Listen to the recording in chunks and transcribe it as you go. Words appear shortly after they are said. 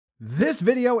This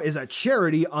video is a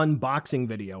charity unboxing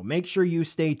video. Make sure you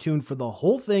stay tuned for the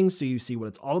whole thing so you see what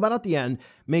it's all about at the end.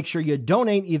 Make sure you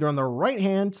donate either on the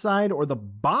right-hand side or the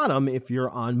bottom if you're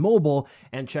on mobile,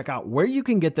 and check out where you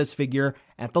can get this figure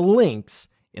at the links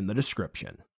in the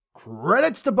description.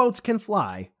 Credits to Boats Can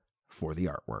Fly for the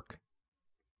artwork.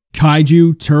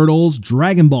 Kaiju, turtles,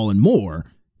 Dragon Ball, and more.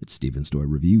 It's Steven's Toy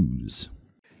Reviews.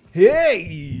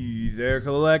 Hey there,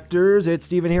 collectors, it's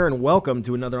Steven here, and welcome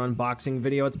to another unboxing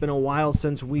video. It's been a while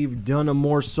since we've done a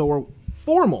more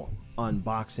formal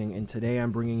unboxing, and today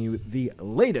I'm bringing you the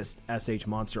latest SH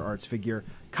MonsterArts figure,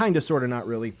 kinda, sorta, not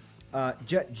really.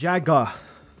 Jet Jaguar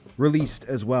released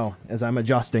as well, as I'm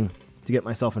adjusting to get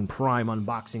myself in prime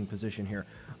unboxing position here.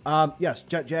 Yes,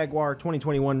 Jet Jaguar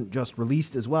 2021 just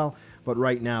released as well, but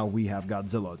right now we have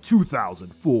Godzilla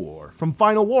 2004 from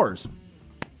Final Wars.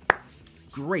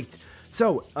 Great.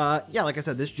 So, yeah, like I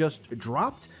said, this just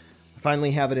dropped. I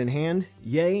finally have it in hand.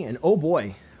 Yay. And oh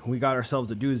boy, we got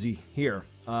ourselves a doozy here.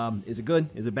 Is it good?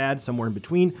 Is it bad? Somewhere in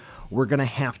between. We're going to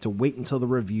have to wait until the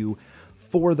review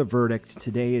for the verdict.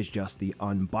 Today is just the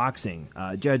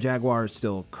unboxing. Jet Jaguar is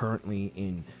still currently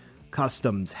in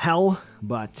customs hell,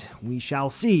 but we shall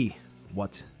see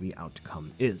what the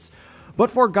outcome is. But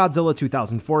for Godzilla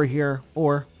 2004 here,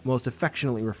 or most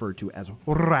affectionately referred to as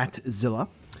Ratzilla,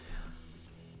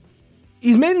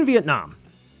 he's made in Vietnam.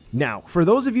 Now, for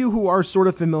those of you who are sort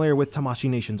of familiar with Tamashii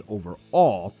Nations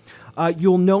overall,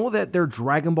 you'll know that their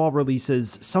Dragon Ball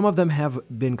releases, some of them have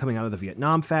been coming out of the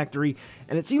Vietnam factory,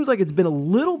 and it seems like it's been a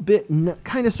little bit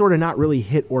kind of sort of not really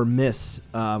hit or miss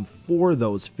for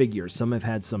those figures. Some have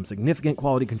had some significant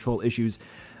quality control issues,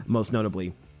 most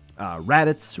notably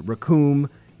Raditz, Raccoon,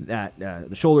 that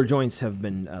the shoulder joints have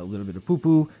been a little bit of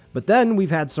poo-poo, but then we've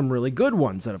had some really good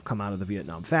ones that have come out of the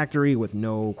Vietnam factory with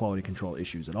no quality control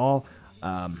issues at all.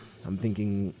 I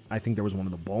think there was one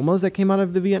of the Bulmas that came out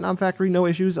of the Vietnam factory, no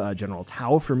issues. General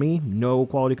Tao for me, no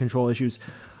quality control issues.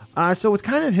 So it's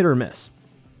kind of hit or miss.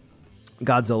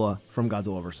 Godzilla from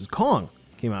Godzilla vs. Kong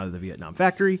came out of the Vietnam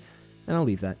factory, and I'll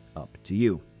leave that up to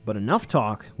you. But enough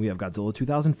talk, we have Godzilla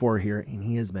 2004 here, and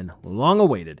he has been long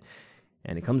awaited.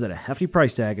 And it comes at a hefty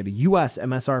price tag at a US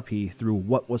MSRP through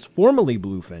what was formerly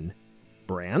Bluefin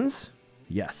Brands.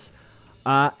 Yes.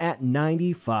 At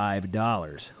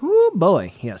 $95. Oh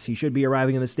boy. Yes, he should be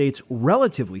arriving in the States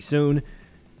relatively soon.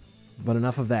 But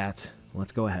enough of that.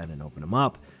 Let's go ahead and open him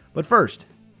up. But first,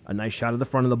 a nice shot of the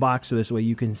front of the box so this way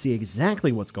you can see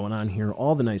exactly what's going on here.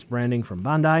 All the nice branding from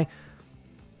Bandai.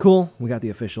 Cool. We got the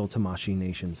official Tamashii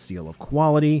Nation seal of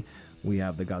quality. We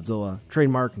have the Godzilla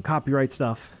trademark and copyright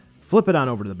stuff. Flip it on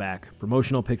over to the back.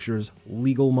 Promotional pictures,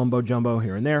 legal mumbo-jumbo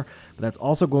here and there, but that's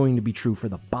also going to be true for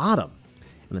the bottom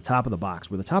and the top of the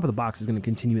box, where the top of the box is going to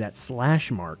continue that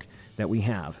slash mark that we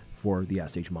have for the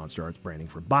SH MonsterArts branding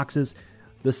for boxes.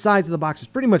 The sides of the box is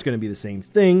pretty much going to be the same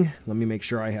thing. Let me make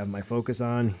sure I have my focus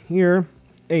on here,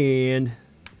 and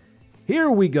here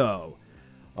we go.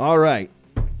 All right.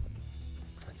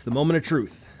 It's the moment of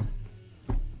truth.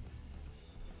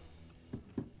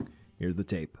 Here's the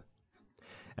tape.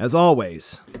 As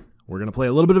always, we're going to play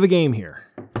a little bit of a game here.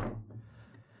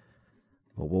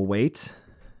 But we'll wait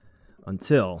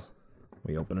until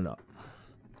we open it up.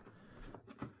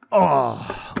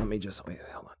 Oh, let me just, wait,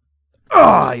 hold on.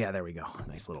 Oh, yeah, there we go.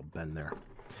 Nice little bend there.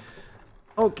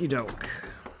 Okie doke.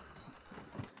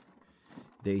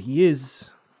 There he is.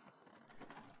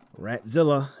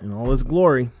 Ratzilla in all his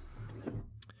glory.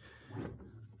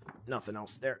 Nothing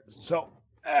else there. So,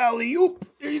 alley-oop.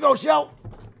 Here you go, Shell.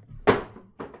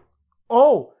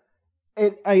 Oh,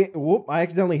 I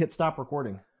accidentally hit stop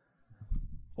recording.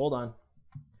 Hold on.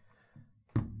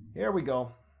 Here we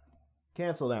go.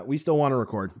 Cancel that. We still want to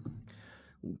record.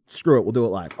 Screw it. We'll do it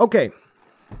live. Okay.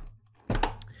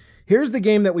 Here's the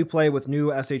game that we play with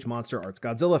new SH MonsterArts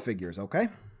Godzilla figures, okay?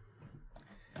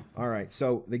 All right.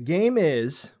 So the game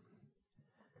is...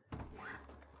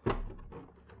 Is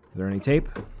there any tape?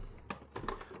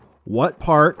 What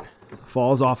part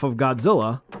falls off of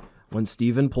Godzilla when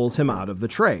Steven pulls him out of the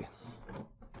tray?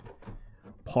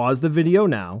 Pause the video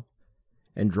now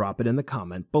and drop it in the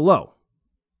comment below.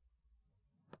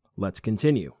 Let's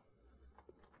continue.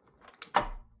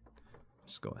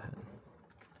 Just go ahead.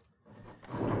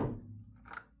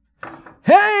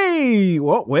 Hey!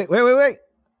 Whoa, wait.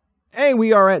 Hey,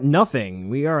 we are at nothing.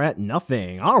 We are at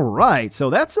nothing. All right. So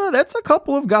that's a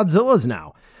couple of Godzillas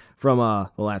now from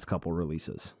the last couple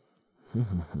releases.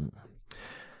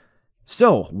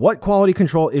 So, what quality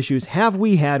control issues have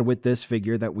we had with this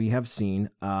figure that we have seen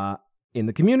in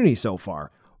the community so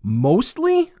far?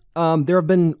 Mostly,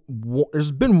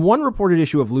 there's been one reported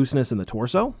issue of looseness in the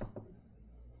torso,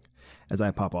 as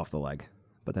I pop off the leg,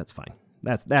 but that's fine.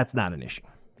 that's not an issue.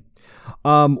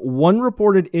 One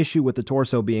reported issue with the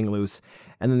torso being loose,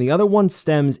 and then the other one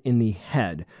stems in the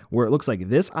head, where it looks like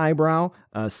this eyebrow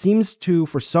seems to,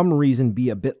 for some reason, be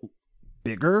a bit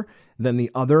bigger than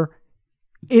the other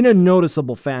in a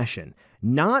noticeable fashion.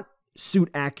 Not suit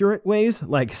accurate ways,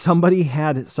 like somebody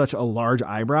had such a large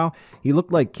eyebrow. He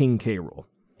looked like King K. Rool.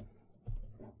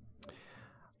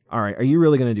 All right, are you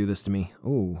really going to do this to me?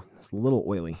 Oh, it's a little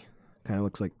oily. Kind of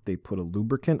looks like they put a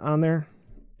lubricant on there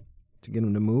to get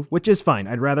him to move, which is fine.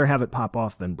 I'd rather have it pop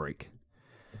off than break.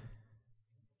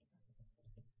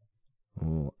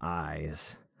 Oh,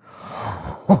 eyes.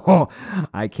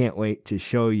 I can't wait to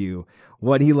show you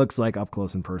what he looks like up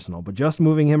close and personal. But just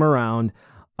moving him around,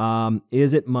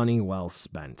 is it money well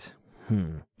spent?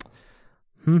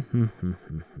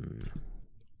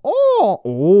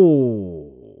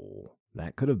 Oh,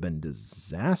 that could have been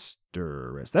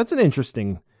disastrous. That's an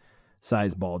interesting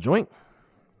size ball joint.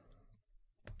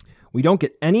 We don't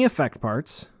get any effect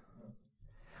parts.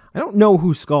 I don't know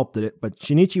who sculpted it, but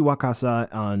Shinichi Wakasa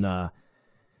on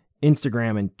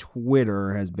Instagram and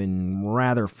Twitter has been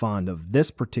rather fond of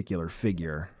this particular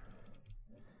figure.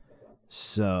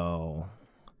 So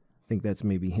I think that's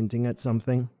maybe hinting at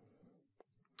something.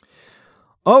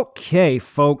 Okay,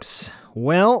 folks.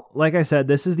 Well, like I said,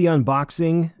 this is the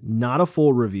unboxing, not a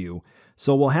full review.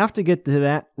 So we'll have to get to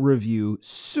that review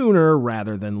sooner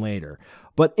rather than later.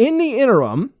 But in the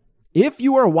interim, if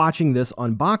you are watching this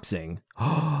unboxing,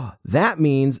 that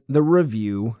means the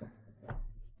review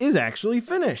is actually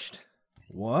finished.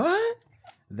 What?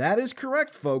 That is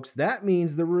correct, folks. That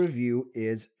means the review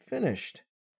is finished.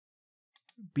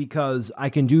 Because I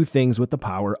can do things with the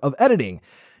power of editing.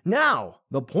 Now,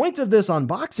 the point of this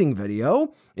unboxing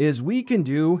video is we can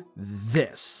do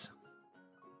this.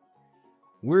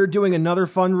 We're doing another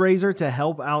fundraiser to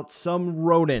help out some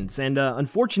rodents. And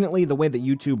unfortunately, the way that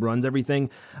YouTube runs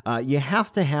everything, you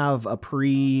have to have a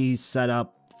pre-set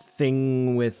up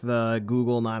thing with the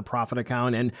Google nonprofit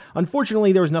account. And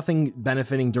unfortunately, there was nothing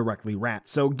benefiting directly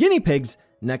rats. So guinea pigs,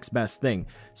 next best thing.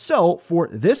 So for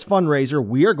this fundraiser,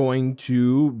 we are going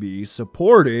to be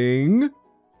supporting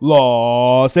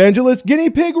Los Angeles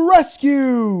Guinea Pig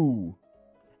Rescue.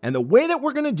 And the way that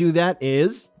we're going to do that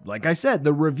is, like I said,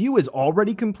 the review is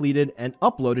already completed and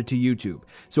uploaded to YouTube.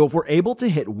 So if we're able to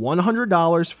hit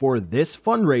 $100 for this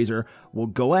fundraiser, we'll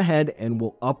go ahead and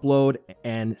we'll upload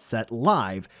and set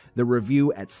live the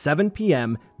review at 7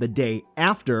 p.m. the day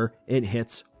after it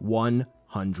hits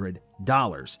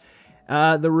 $100.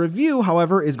 The review,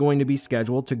 however, is going to be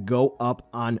scheduled to go up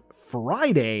on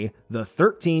Friday, the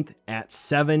 13th at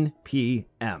 7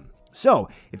 p.m. So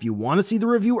if you want to see the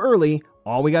review early,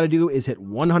 all we got to do is hit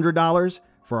 $100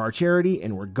 for our charity,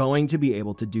 and we're going to be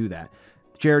able to do that.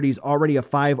 The charity is already a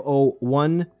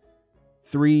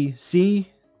 5013C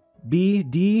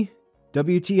BD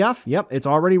WTF. Yep, it's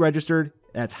already registered.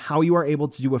 That's how you are able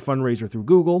to do a fundraiser through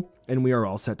Google, and we are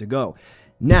all set to go.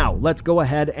 Now, let's go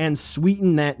ahead and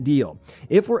sweeten that deal.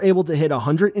 If we're able to hit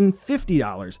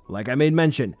 $150, like I made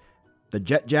mention, the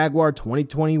Jet Jaguar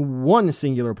 2021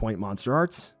 Singular Point Monster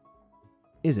Arts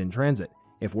is in transit.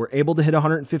 If we're able to hit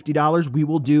 $150, we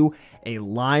will do a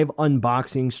live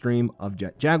unboxing stream of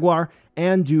Jet Jaguar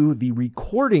and do the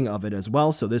recording of it as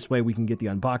well. So this way we can get the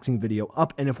unboxing video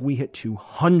up. And if we hit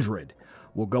 200,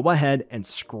 we'll go ahead and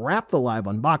scrap the live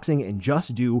unboxing and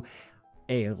just do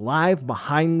a live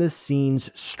behind the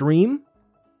scenes stream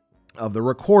of the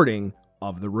recording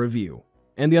of the review.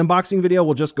 And the unboxing video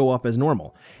will just go up as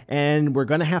normal. And we're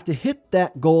going to have to hit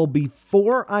that goal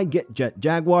before I get Jet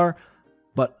Jaguar,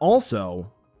 but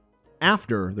also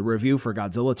after the review for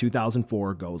Godzilla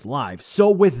 2004 goes live. So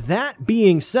with that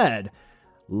being said,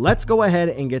 let's go ahead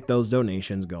and get those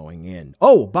donations going in.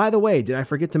 Oh, by the way, did I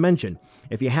forget to mention,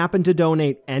 if you happen to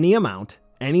donate any amount,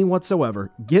 any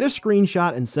whatsoever, get a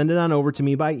screenshot and send it on over to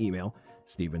me by email,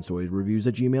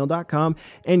 stevenstoysreviews@gmail.com,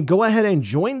 and go ahead and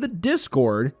join the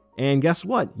Discord, and guess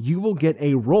what? You will get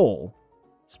a role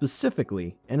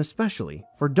specifically and especially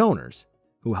for donors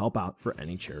who help out for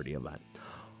any charity event.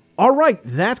 All right,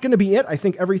 that's going to be it. I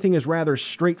think everything is rather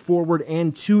straightforward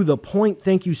and to the point.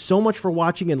 Thank you so much for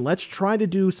watching, and let's try to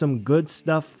do some good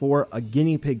stuff for a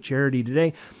guinea pig charity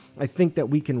today. I think that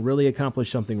we can really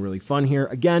accomplish something really fun here.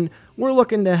 Again, we're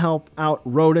looking to help out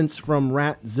rodents from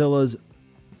Ratzilla's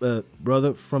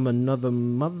brother from another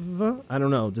mother. I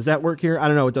don't know. Does that work here? I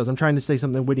don't know. It does. I'm trying to say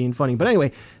something witty and funny. But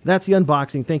anyway, that's the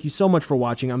unboxing. Thank you so much for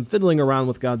watching. I'm fiddling around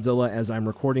with Godzilla as I'm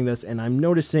recording this, and I'm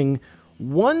noticing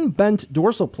one bent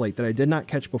dorsal plate that I did not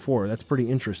catch before. That's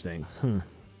pretty interesting.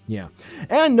 Yeah.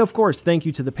 And of course, thank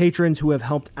you to the patrons who have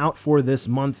helped out for this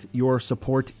month. Your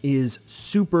support is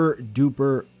super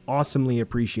duper awesomely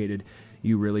appreciated.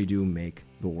 You really do make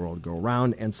the world go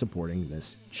round and supporting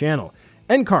this channel.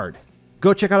 End card.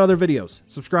 Go check out other videos.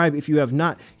 Subscribe if you have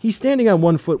not. He's standing on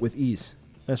one foot with ease.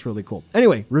 That's really cool.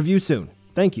 Anyway, review soon.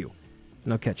 Thank you,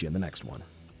 and I'll catch you in the next one.